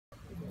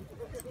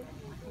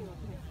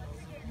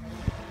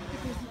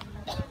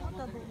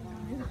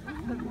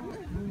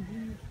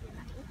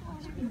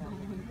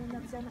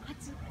じゃな、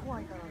蜂怖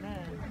いから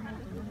ね。今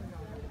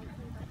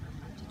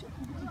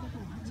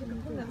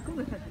度やって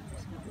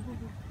しまう。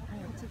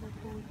蜂が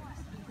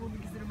攻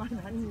撃する前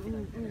の蜂。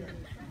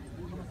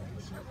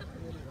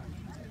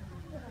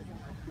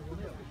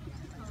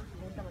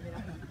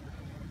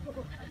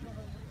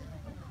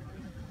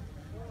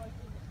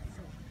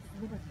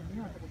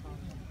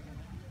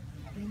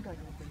玄関に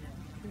置いてね、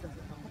手がさ、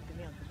パッて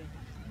目開けて、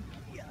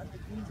いやーって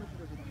連続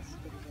力で走っ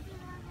てるけど、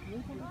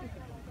横に出て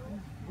く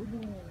る。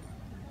もう、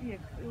家、よ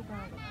かな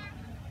かった。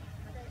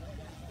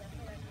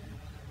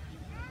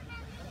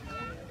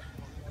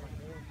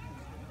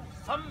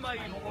三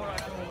枚もごら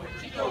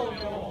町一条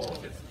明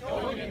節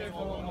教義でこ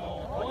の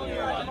本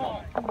山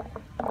の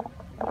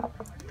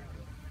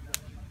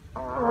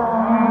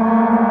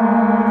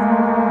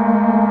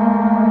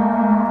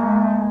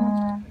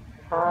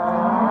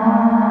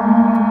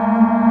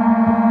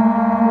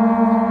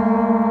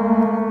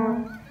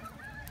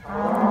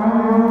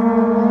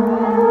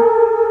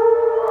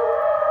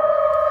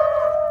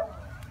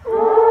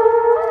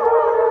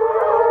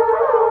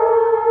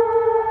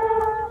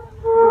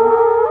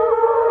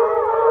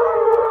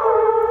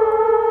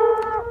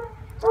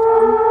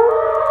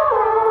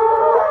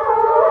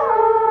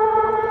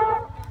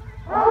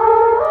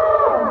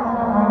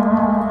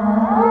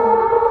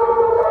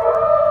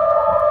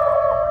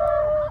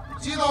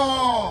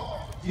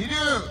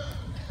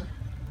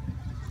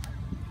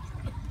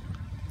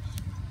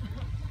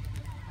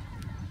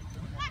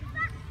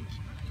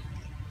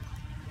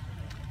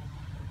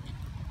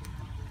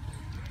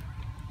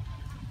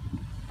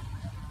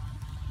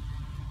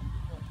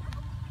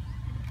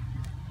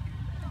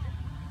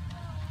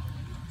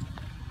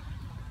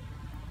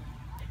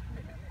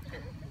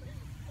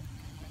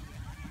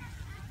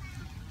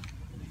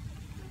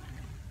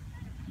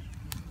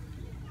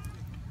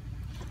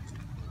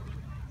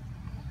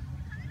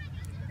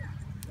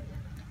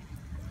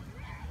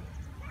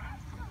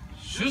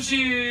主子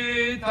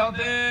立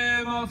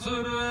て祭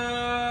る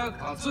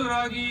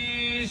葛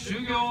城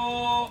修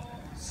行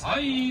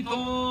斎藤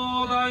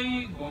大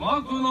護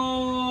摩供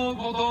の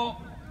こと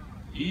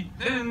一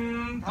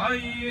天太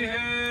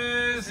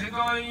平世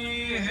界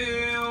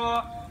平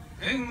和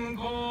健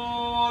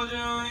康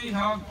順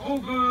百国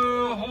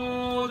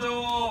豊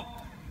穣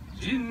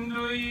人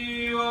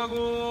類和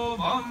合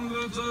万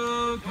物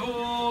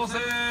共生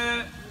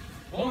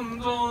本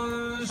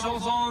尊諸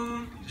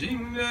尊人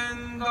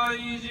面大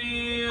事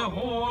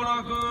崩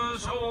落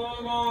将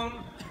軍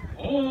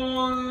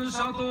本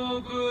社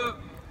徳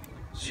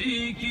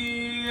地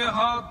域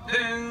発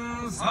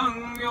展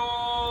産業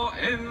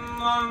円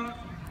満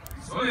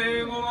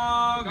添ご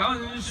ま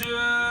願主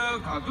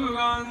各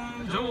願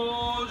成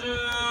就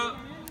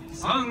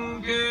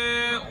三景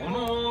お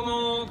の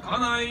おの家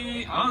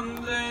内安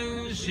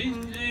全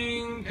新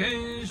人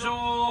検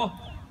証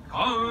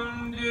下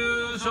雲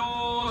流症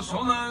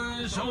諸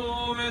難消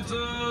滅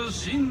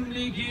新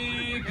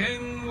力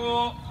堅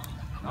固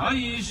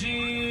内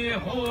視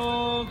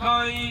崩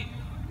壊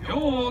平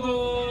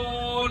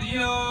等利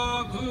益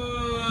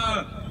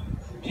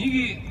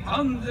右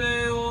関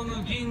税を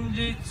抜きん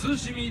じ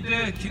慎み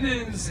て記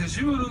念せ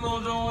しぶるの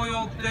上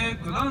よって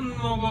九段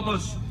のごと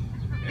し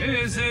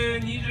平成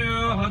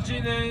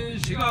28年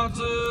4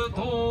月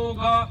10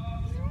日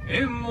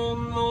縁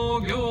門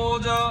の行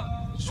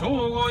者聖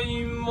護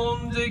院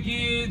門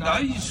跡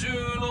大衆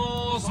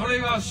のそれ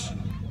がし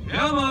敬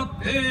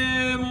っ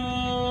て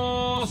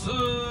申す。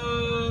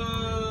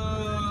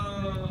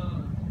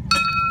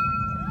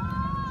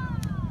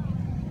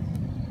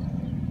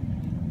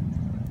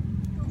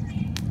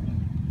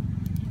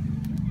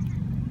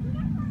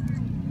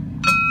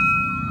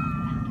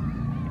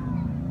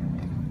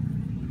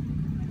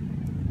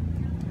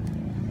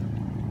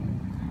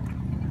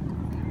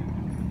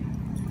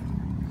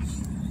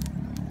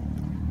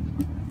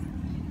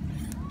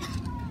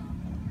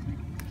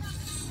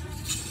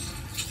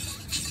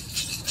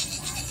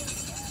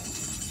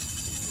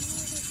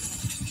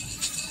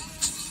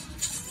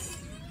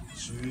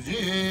主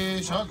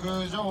事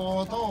釈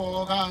上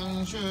当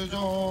願主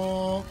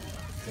上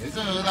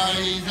節大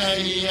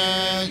勢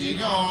へ事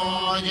業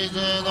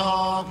実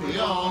道供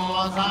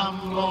養参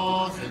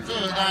謀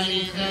節大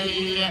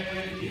勢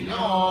へ事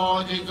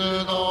業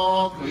実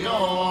道供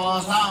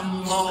養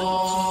参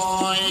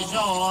謀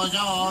少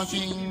女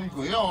心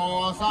供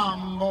養参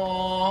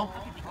謀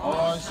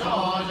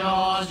少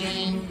女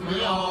心供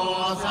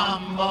養参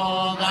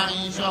謀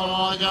願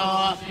少女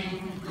心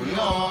供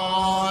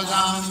養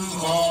参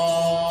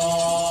謀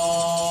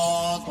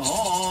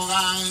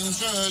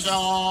主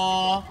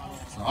上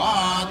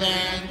サ天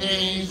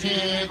地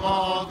四国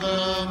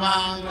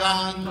万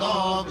願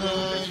道具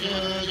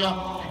十条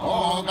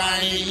法界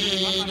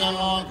医療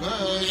供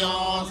養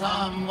三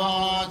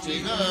宝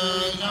地具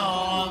成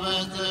仏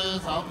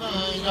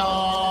即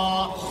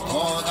上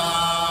五大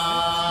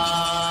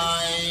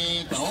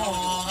道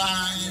願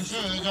主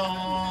上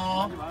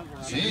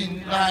身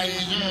大十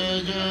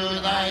十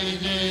大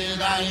時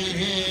大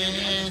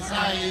非最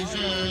主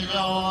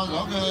上六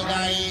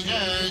大十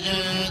十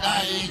大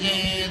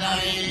時大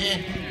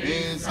非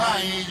最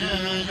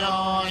十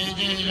条一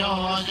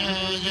条十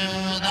十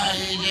大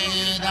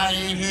事大悲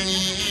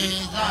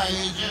在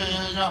十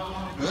条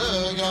無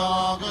行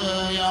無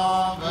用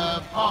仏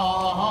法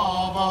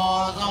法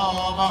僧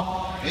法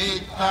一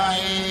体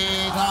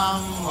三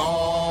法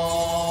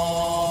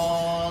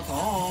東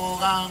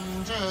願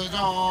十条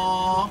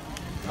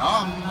三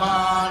原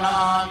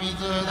密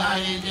大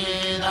事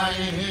大悲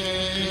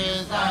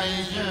在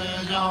十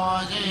条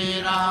白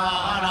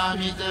原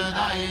密大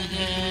事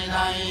大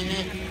悲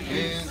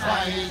最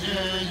十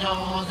条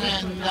仙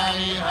台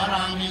原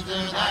密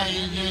大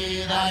事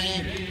大悲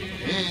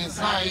最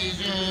十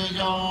条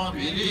ビ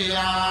リヤ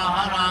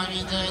原密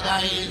大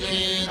事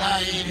大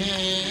悲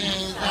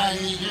最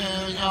十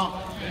条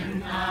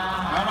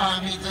原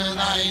密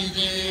大事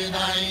大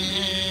悲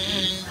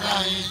最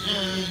十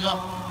条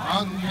ア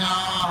ンナ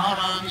原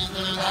密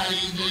大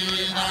事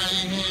大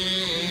悲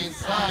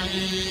最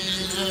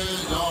十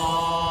条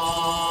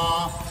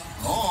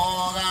東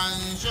願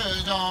主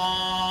上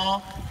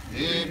一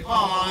方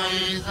一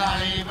切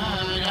無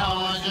量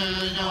寿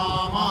上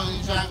門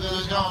釈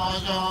上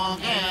上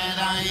境内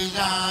者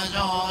上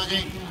人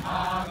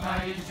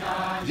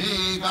自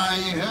界不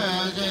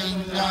人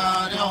者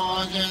良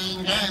人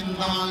見頓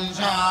者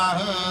不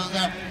世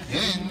人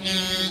義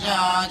者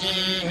智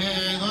愚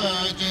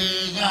痴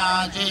者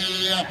知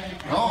恵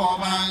老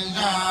慢者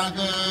苦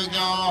行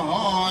法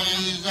医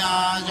者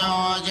上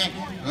人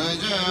不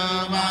十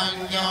万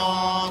行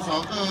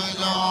即上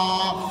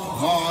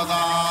五大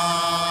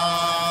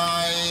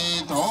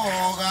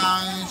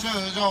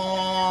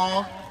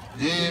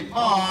一方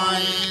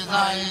一切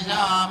者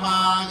魔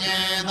芸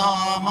道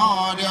無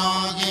量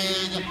義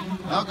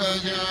六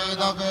十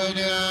六流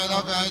六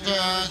十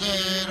四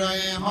類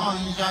門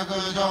釈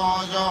上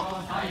上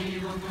大坪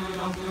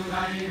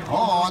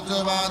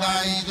大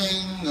臣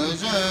五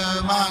十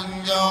万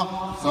行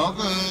即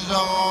上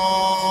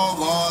五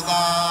大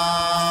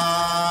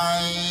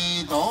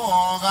東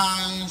願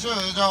主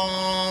上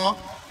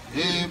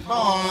一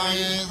方一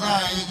切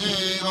地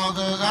獄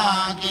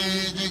が地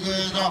軸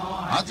上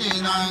八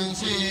難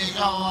四上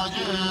十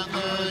九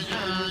十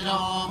上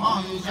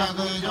門釈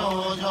上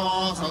上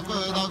即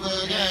読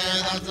芸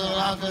達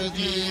悪知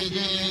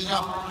事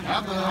上百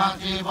八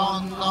本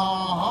の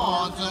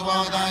法坪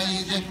大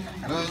臣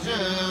五十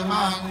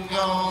万行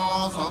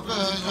即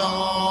上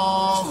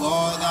五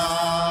大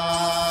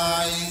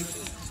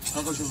各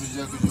諸部自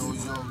約上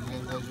上現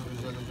在諸部自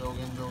約上現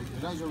上未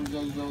来諸部自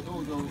約上東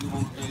上自法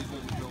定諸部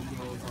上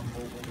三宝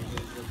国定諸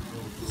部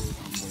上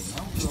三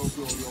宝教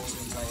養年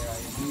代来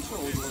入賞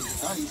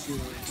大衆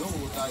上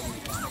大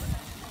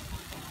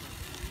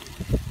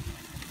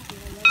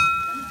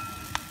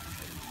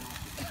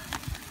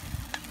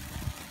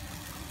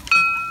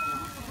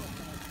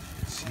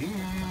神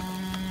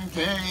経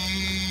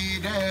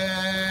で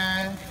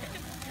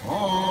大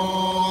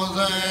勢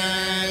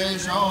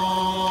小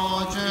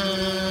中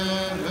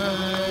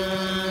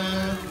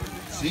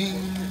神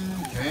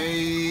経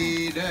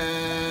で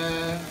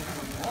大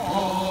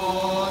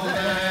勢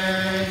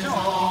小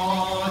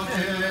中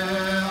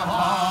派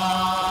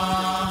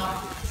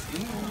神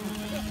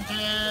経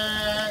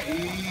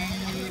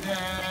で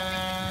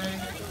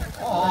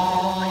大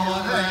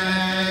勢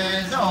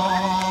小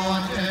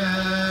中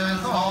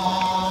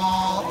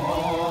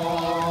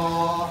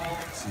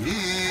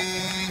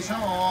小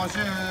衆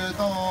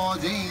と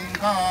人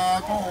家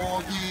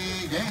後期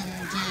現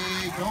地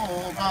強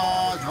化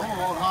上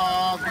白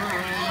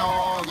用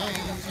原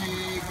始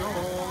強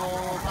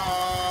化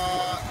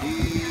平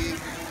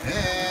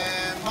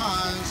満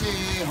市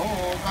崩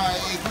壊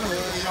供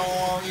養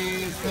一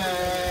世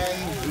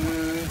府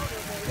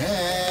平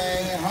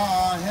和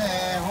平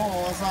放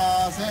射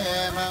生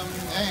門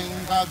遠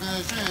隔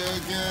宗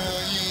教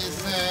一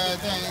世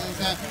転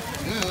生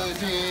有事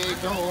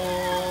強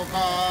化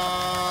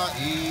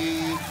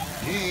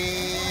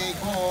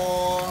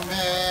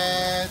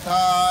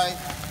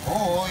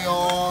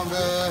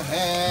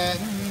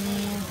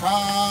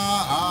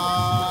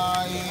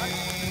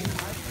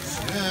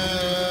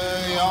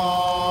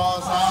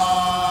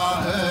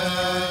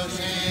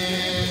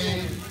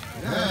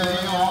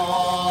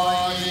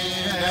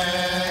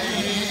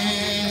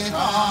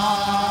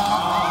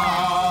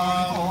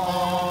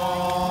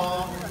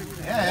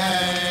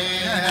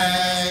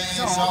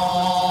小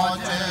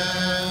中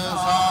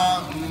さ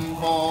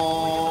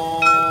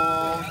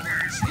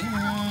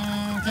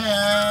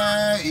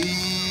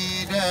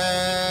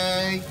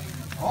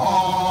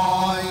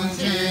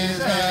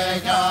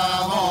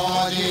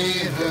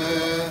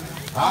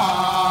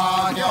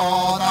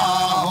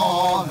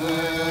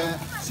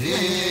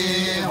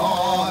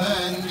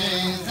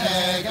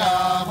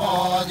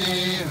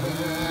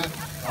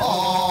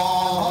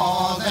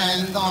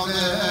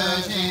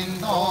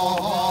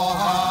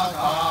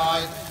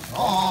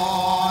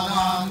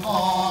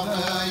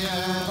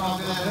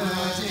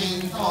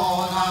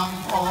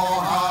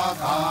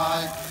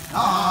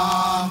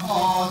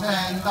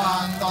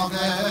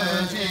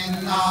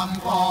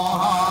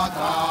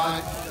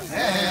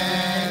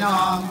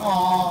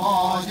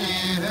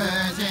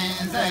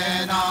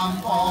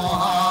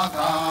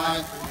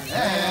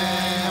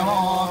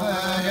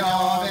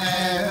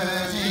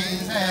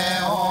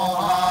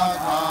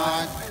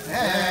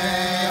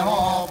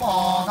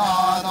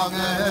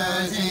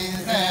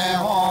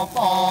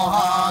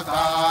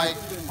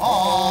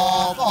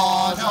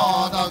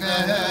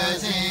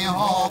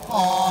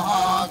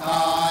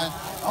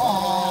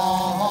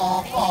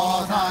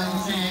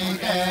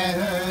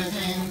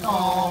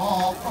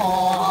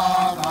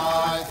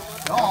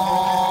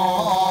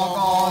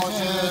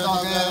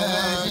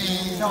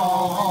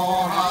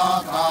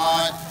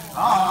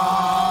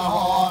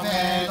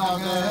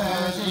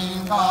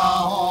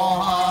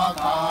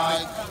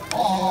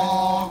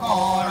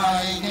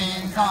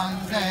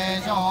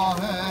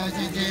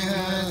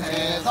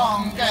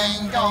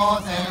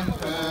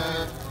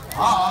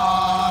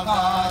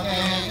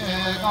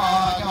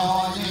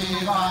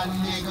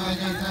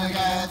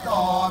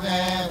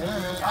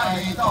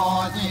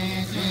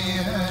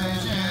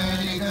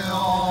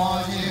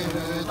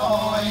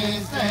一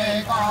世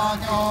家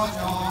教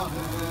上部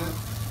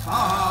家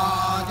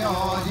教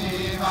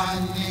地盤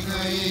肉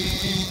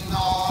院の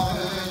富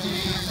士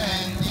線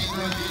肉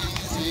林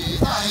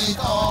市大東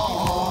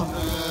府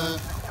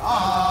家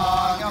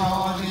教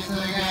実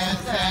現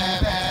生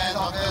米徳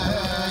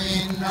院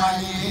来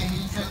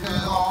宿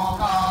豪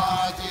家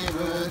地府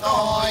と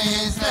一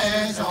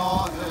世小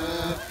府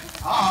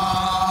赤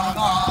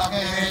芸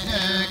術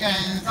現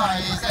在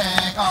生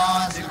家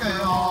宿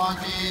王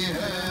地府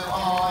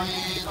大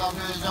井特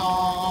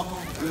上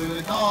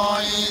太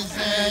一世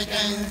現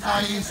在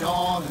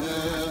小府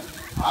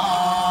赤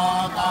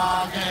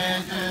芸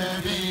術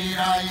未来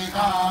過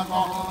去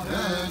福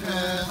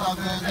足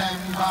全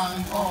般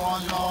工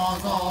場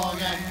草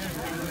原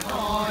太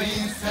一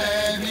世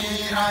未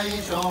来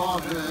小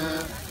府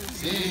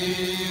地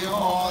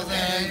方税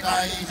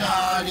会社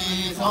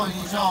利損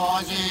傷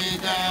し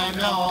て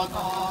病と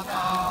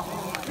他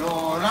如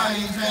来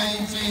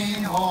全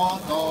身法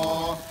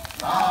と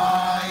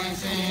大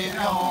師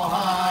病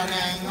破蓮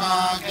が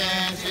け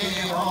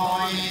地方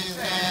一世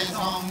尊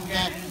敬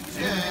十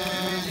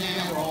字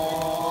法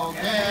慶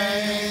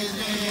人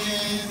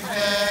生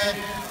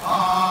八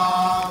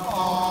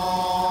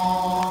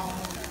方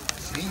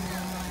神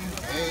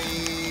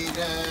平で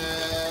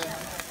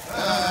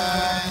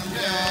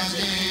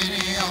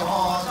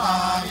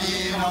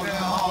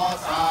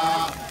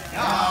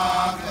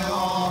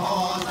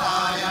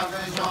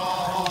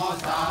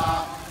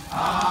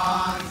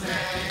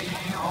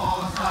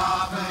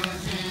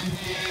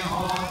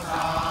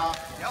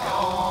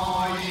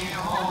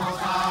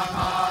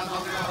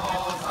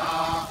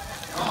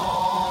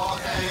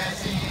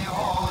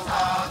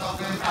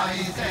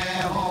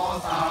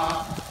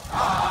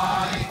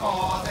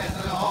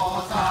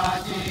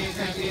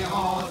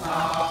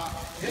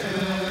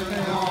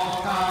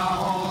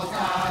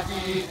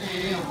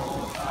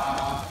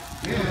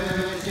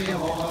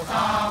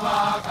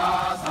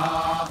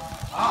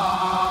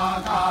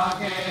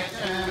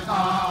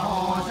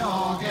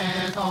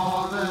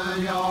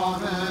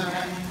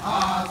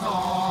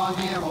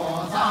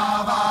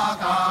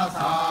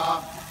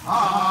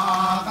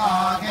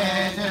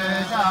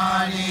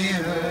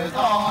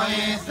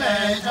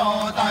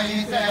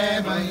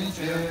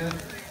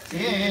地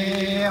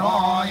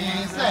方一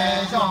世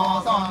町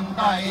村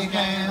体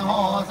験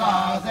放射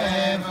成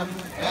分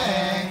遠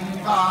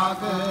隔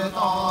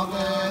特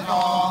と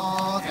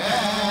県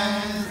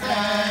政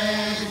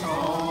省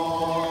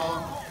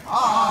赤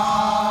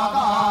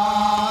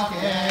慶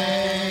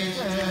州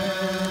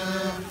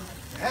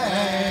平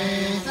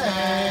成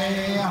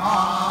藩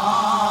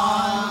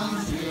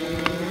主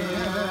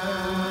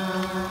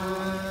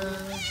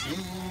新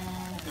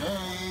慶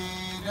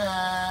で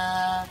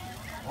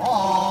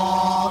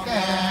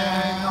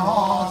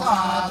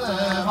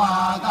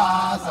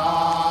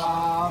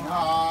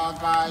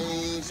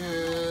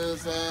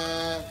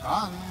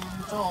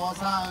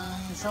三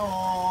所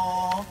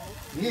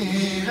一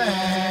类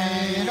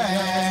类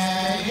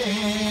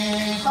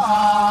三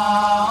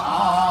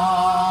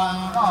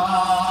回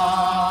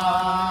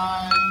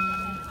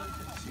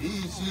獅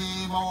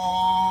子も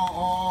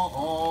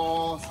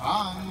三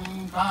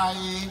回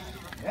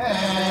平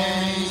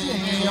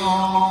子を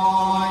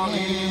一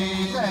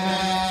世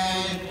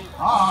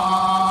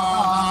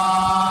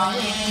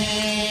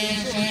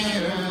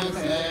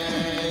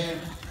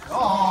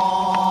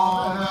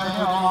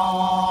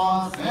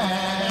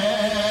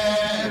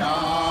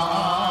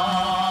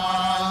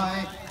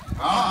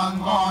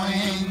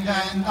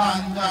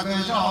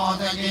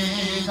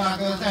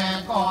絶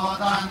好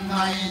断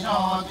内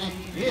承知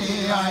悲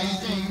哀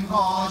人口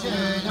修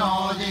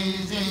上人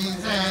心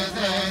生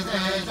生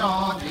承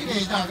知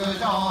帰着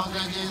上石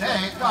石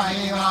灰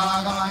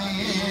が外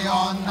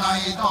音内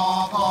投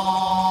稿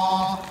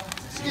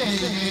七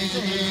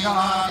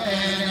が経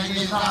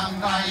歴三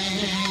回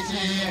一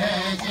平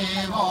地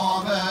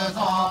方部総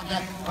家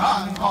観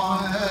光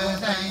風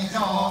船紹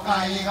介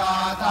型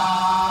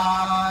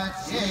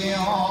地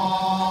方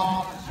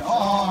小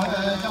風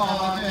小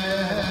中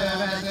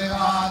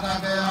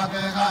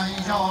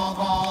証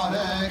拠不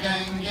現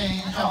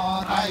金証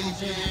大使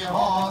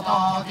法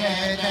と経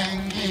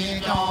典技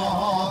協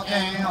保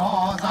険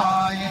法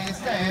査一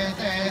斉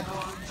定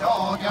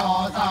商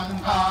業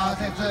参加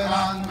節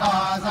覧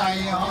火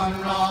災本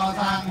炉参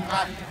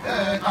加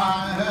空間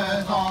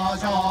風葬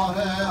小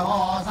風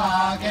法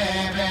査警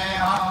備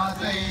派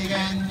水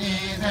源に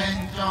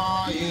船長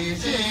維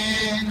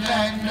新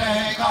年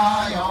齢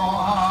が要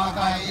破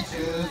壊中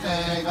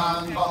世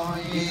元本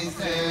一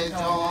斉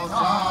調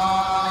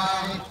査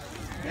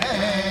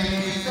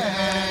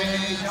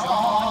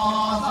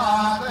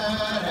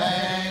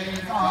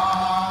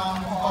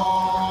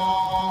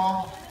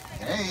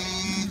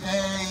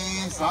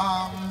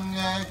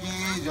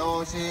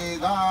市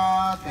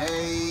が停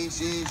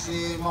止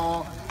し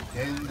も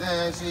県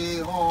税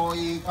司法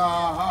以下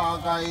破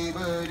壊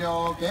無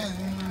料県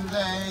税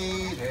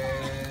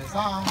令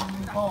散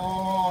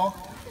歩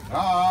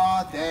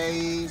が停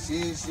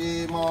止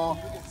しも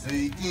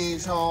水域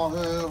小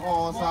風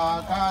放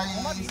射海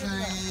水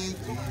域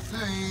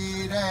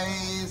水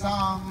冷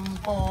散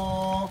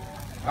歩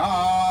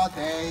家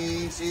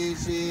庭獅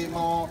子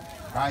も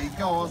海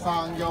峡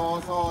産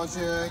業総集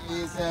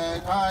異世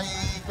海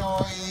峡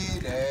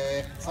入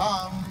れ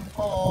散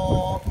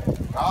歩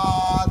家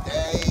庭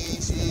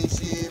獅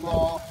子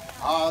も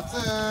発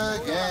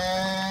言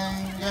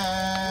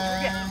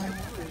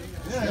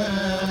充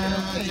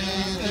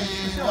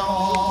実上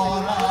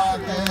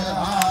楽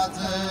発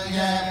言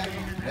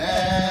礼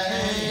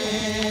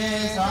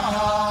散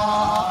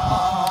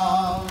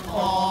歩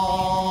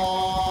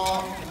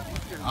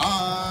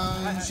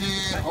安心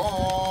抱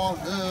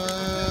負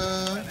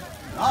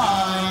安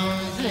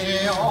心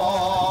法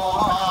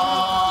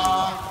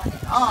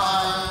安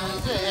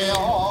心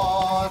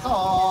法と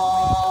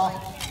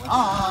安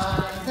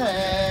定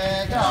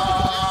家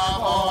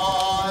法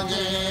自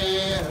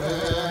負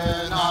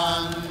難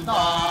打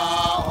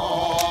法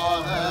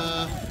無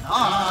安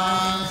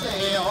心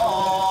法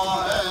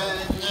運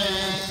人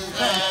生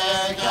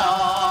家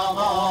法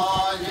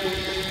自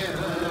負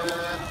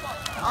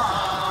安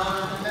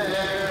無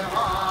法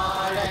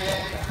劣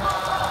化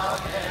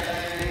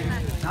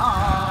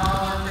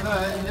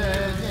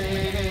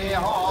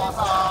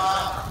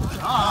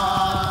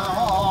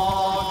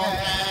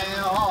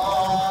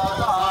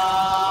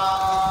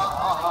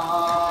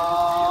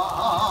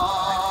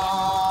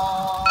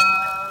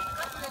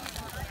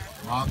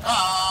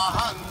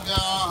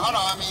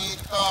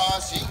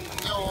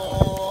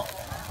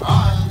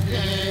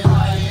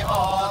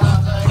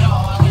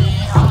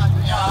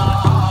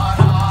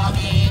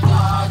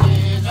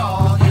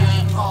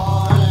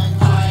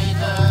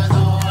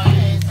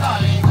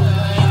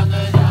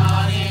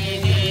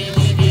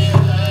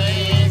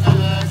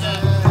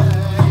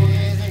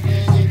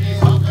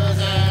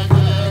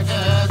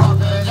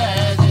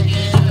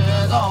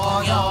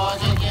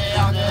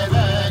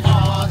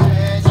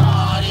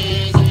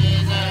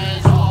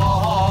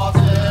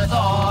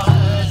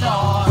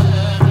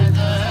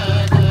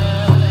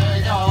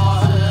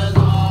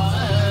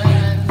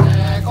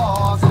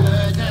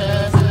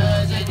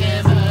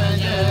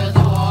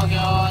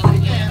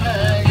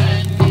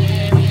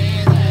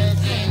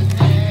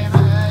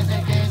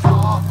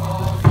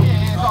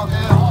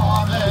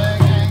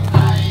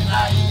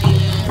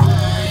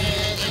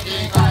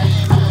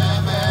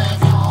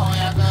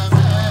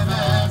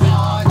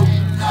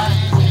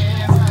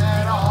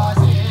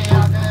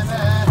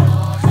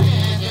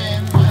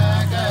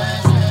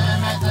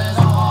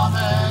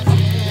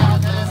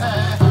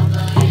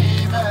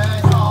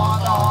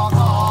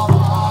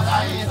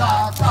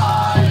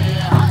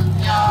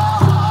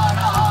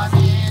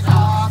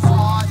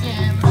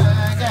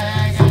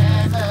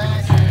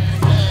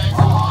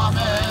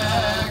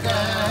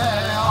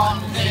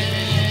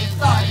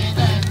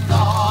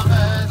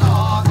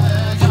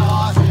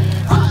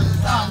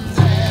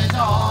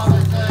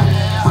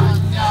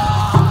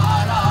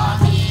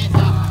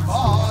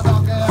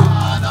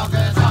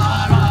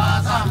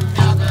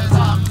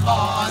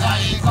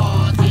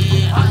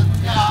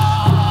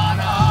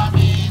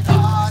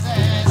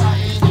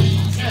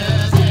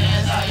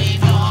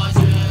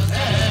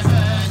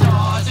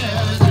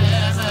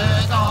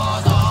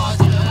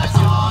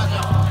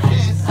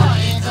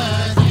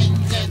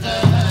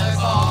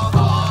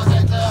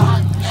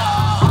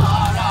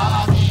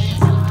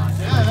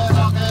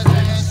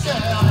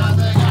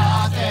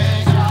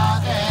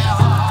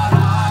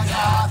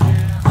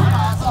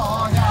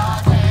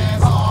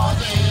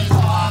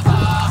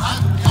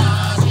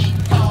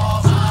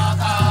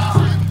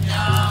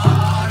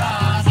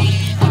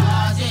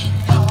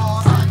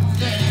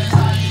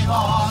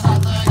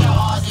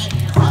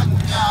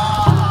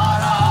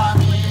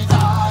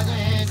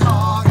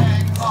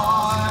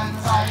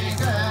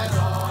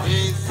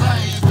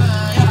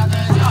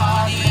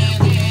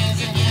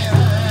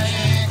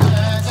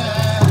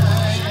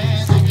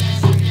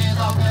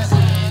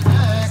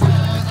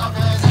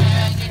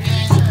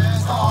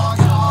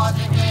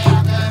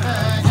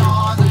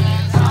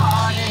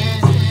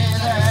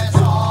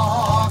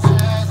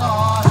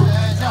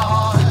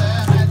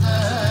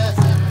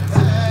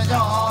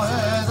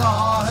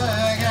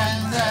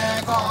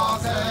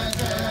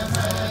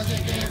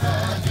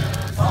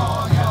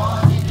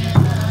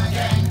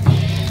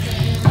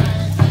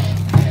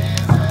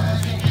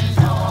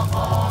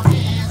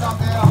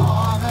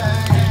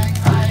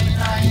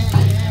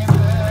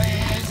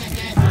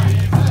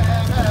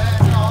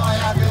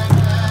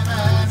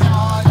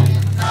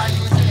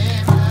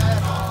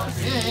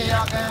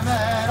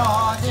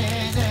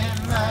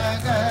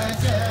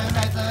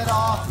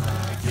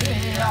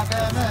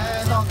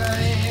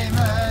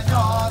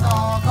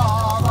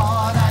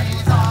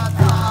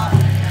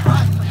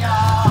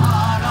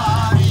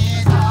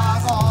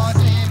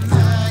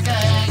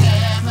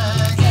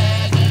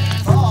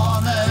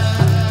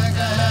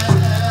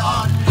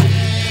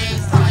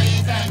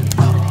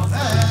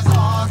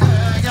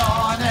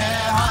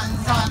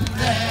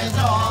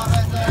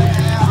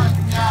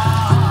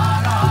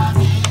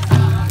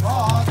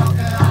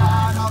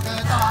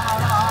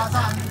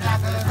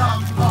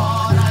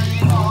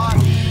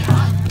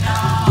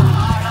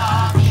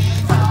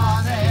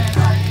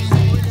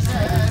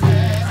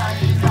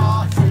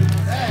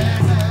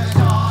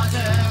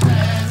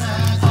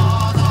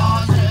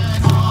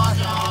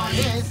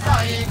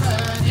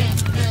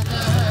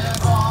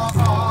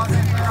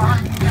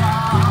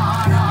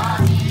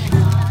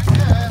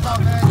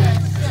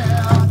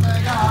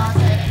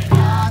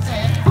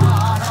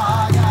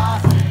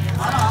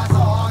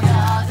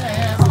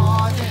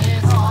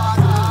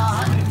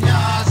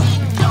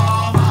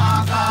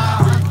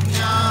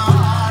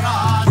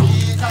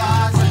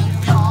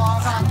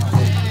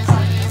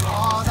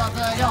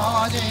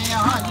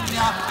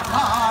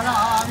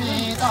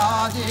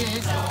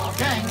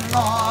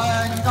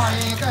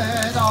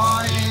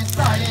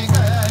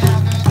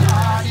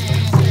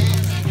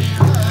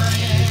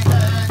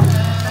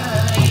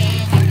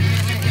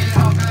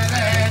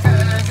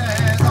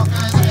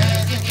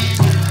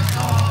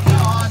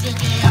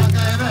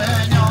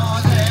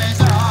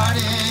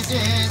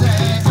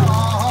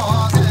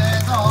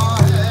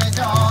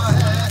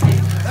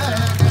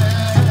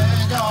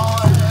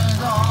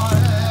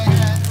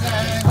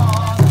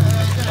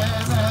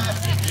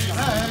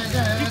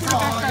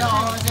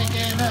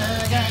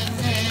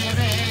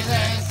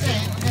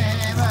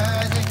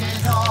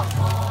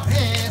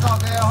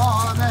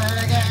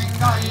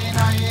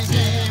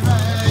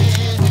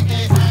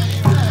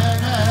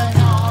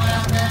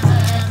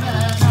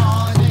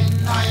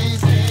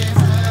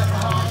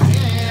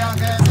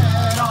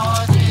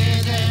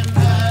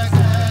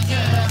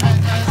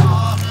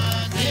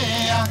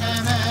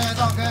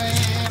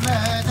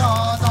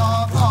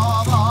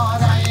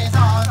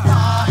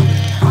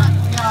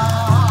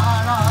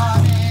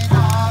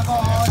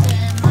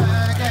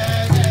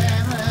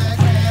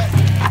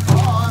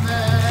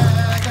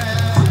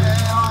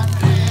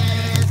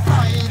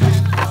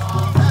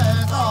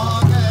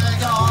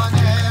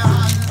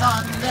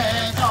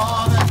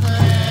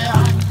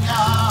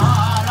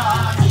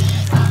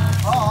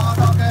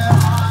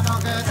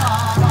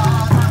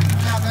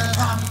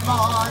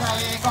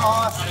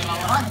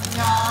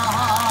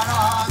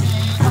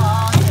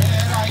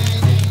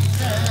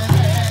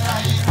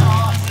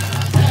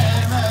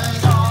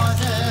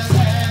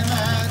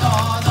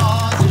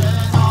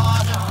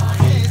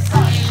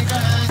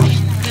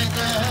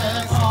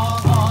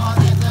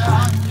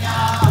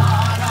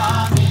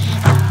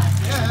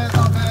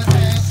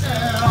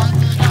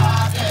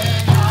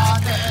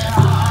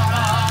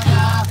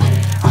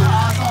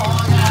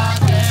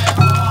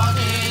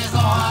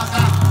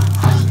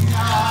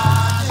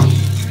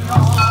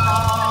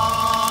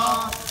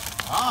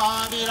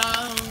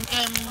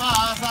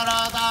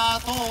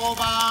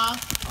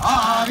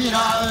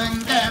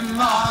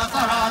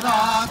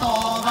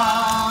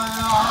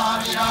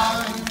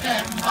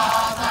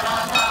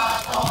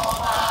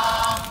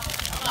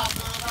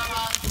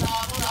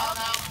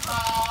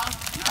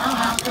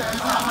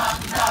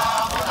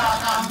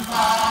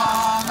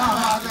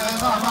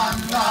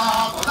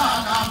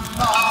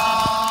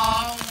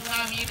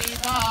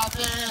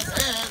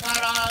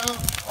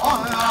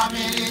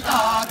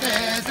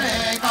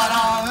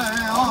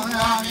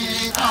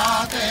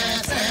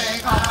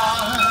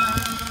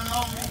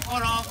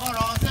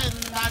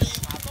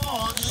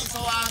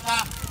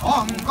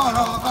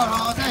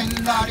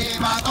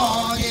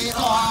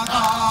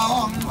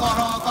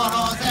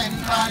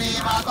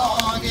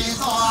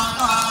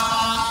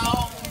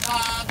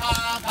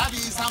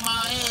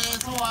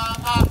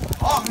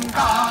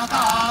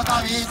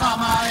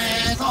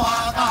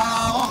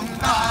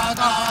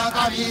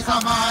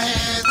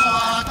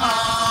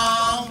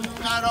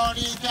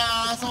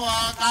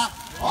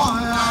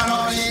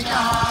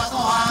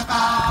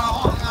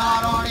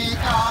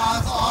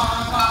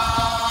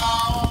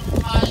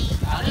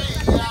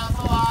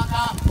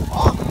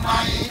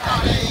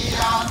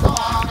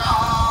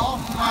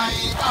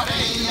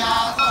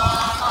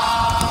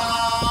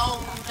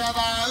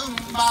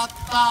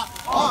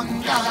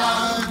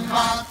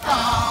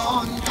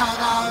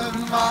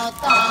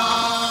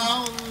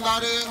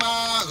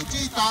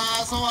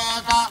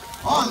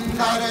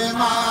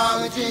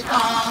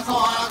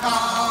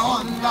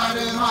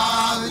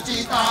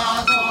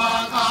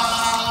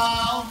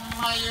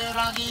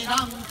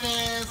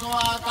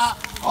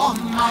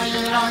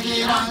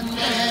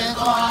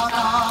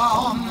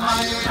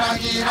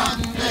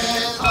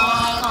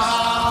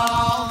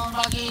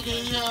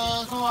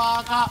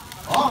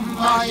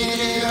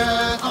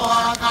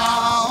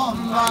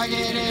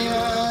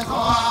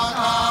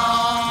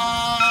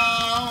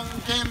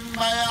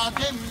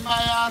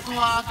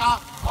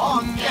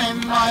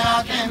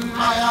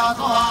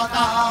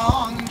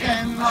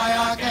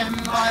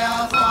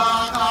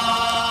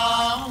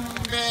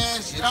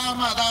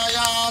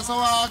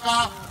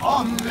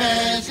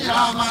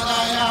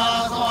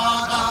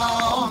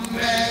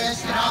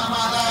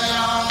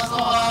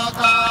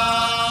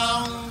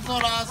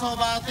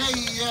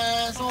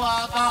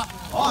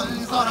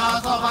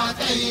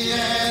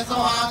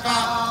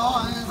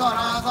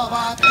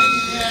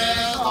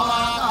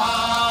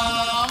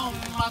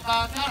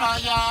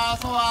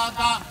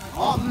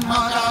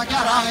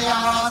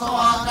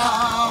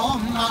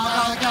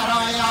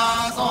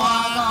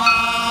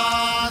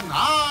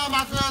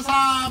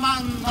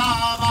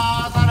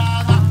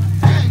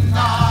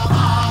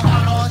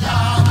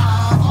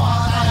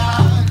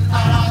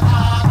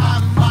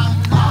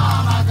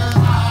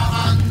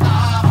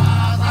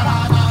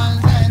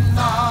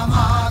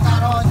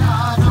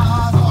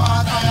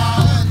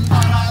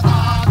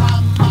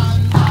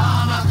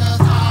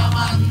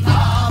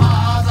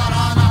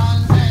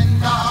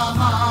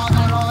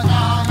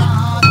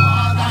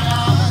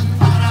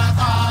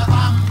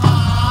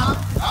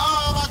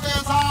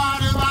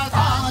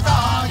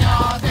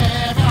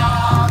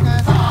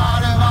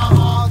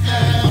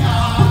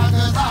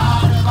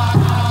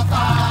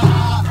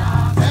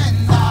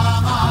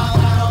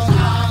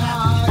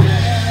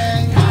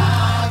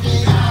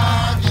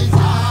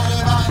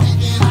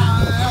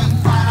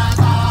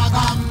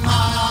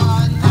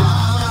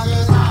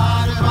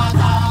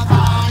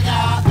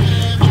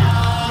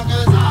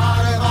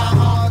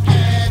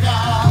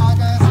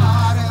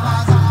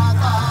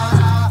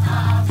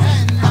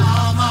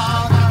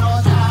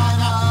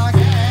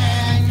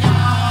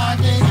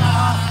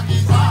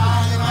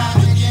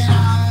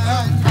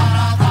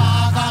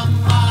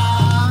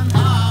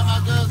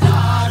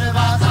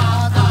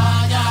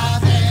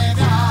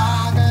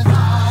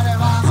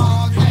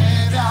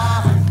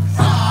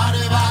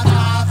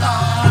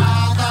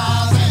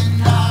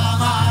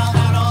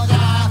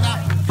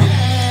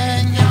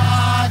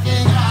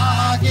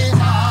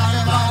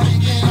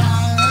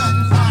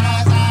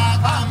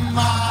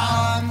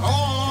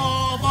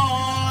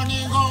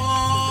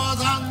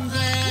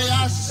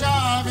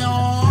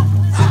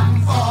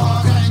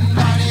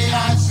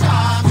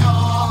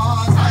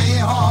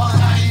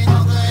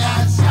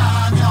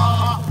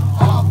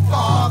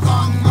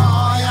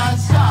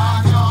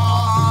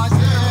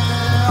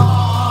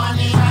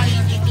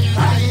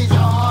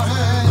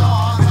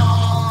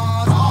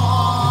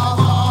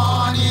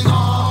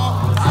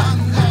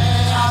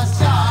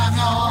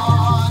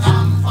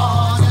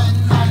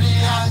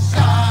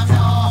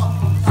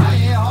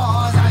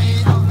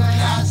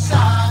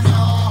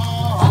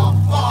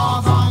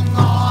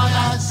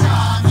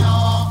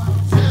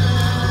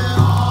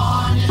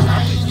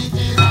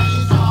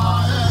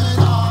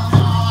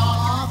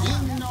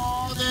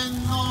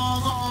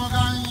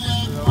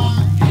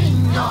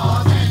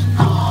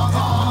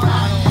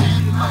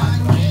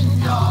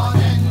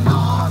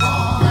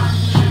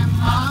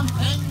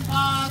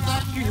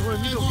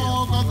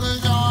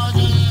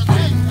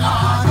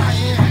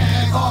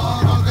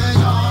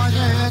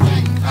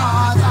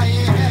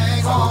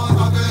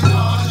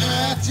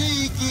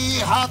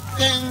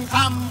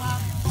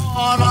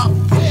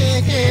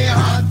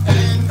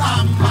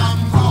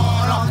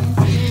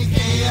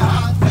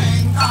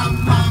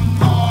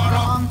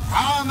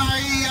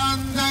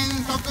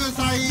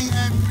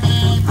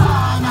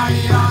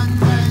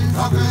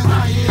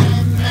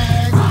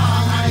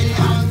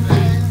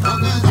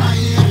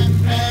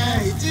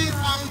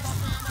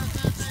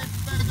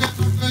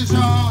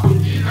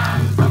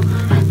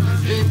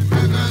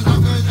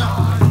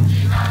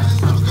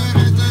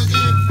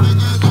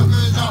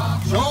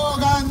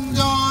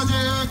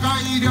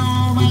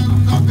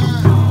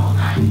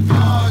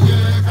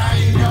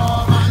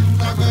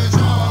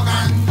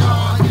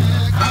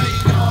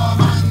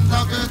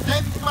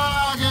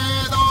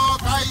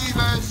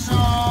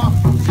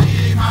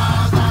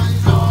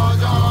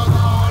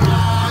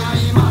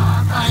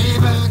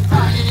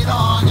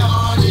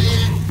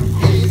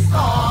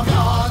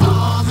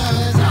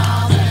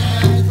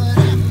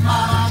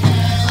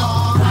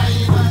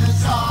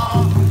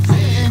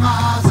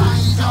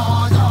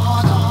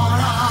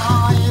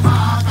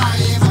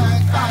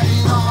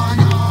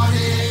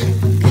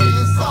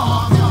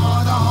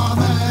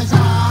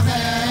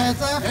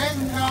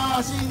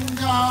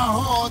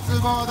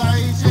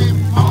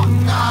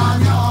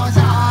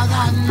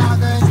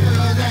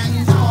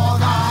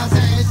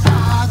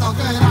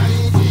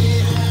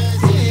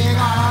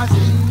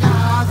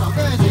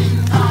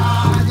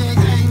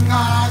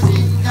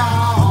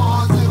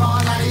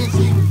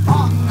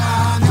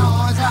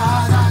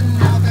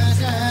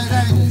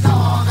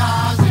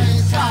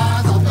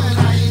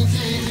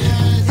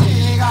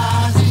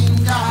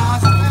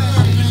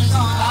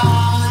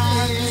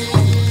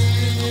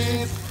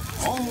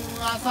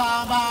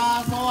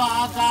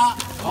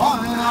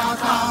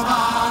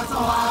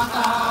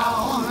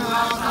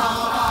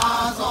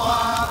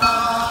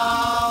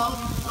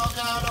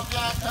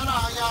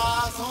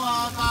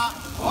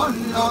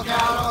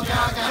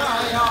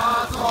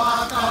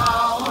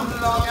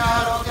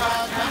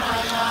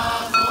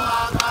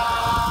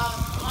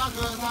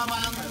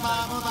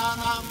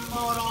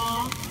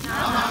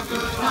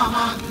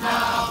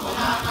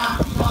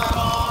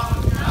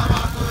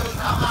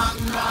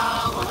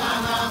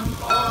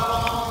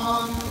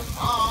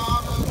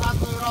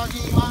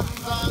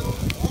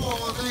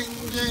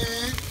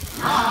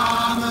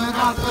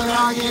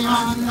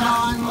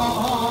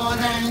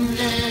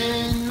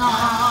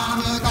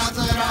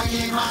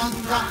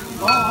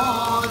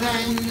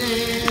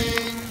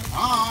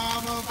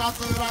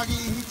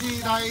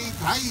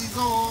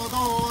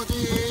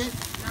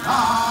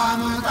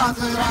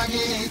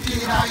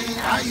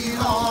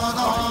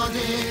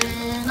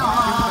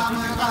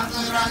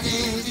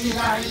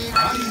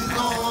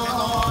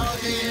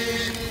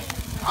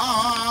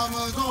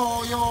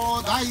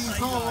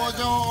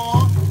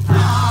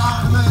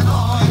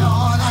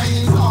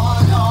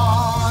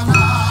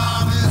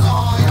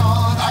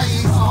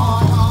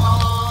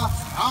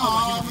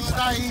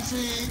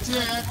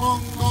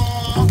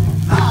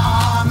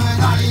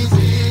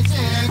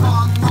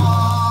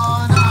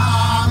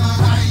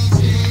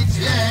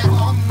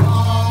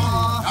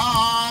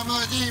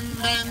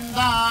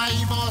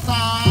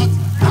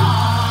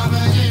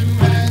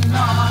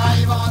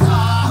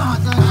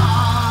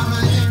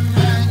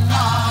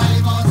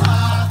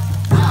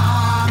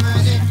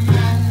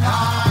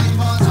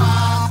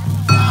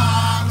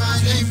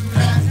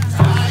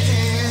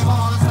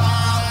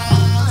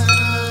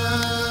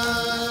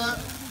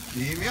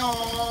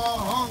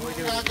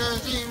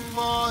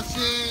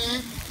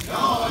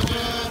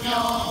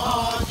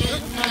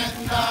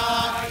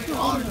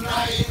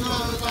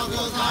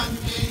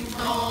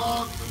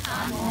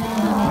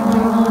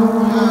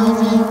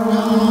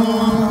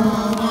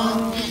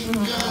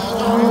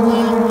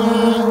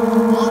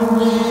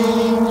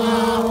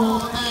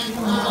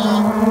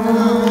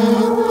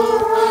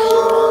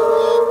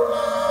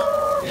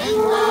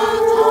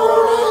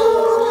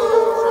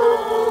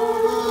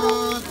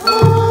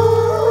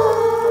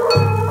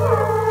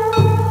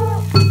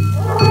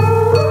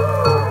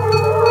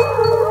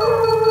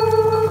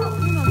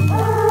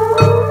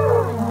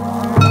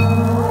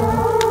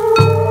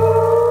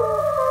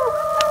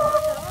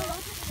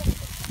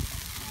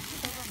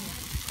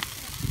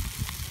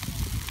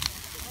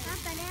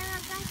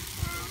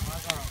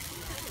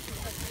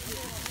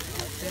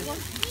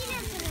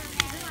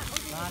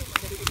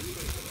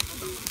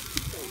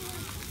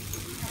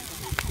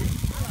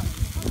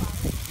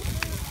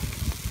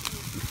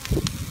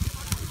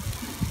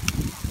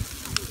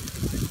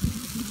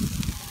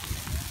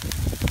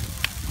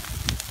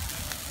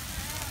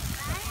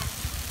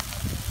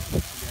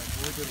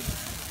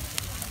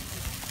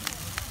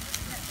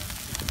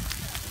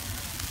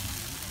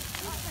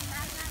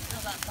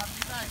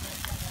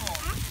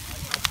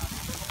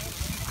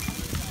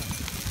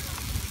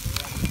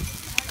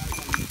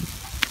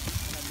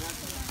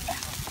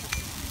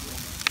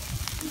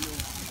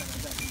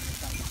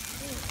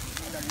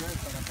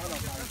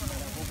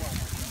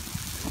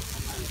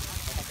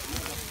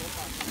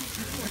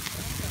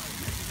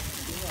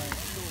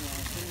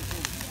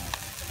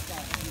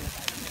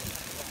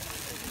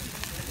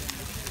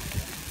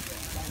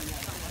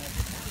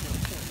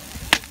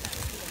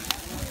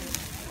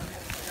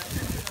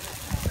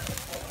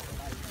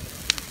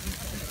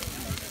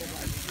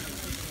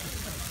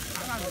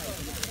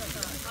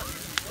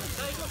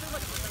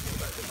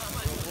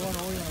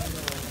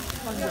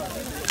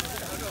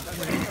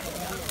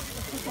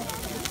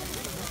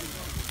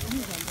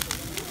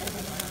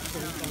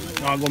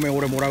あ、ごめん、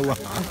俺もらうわ。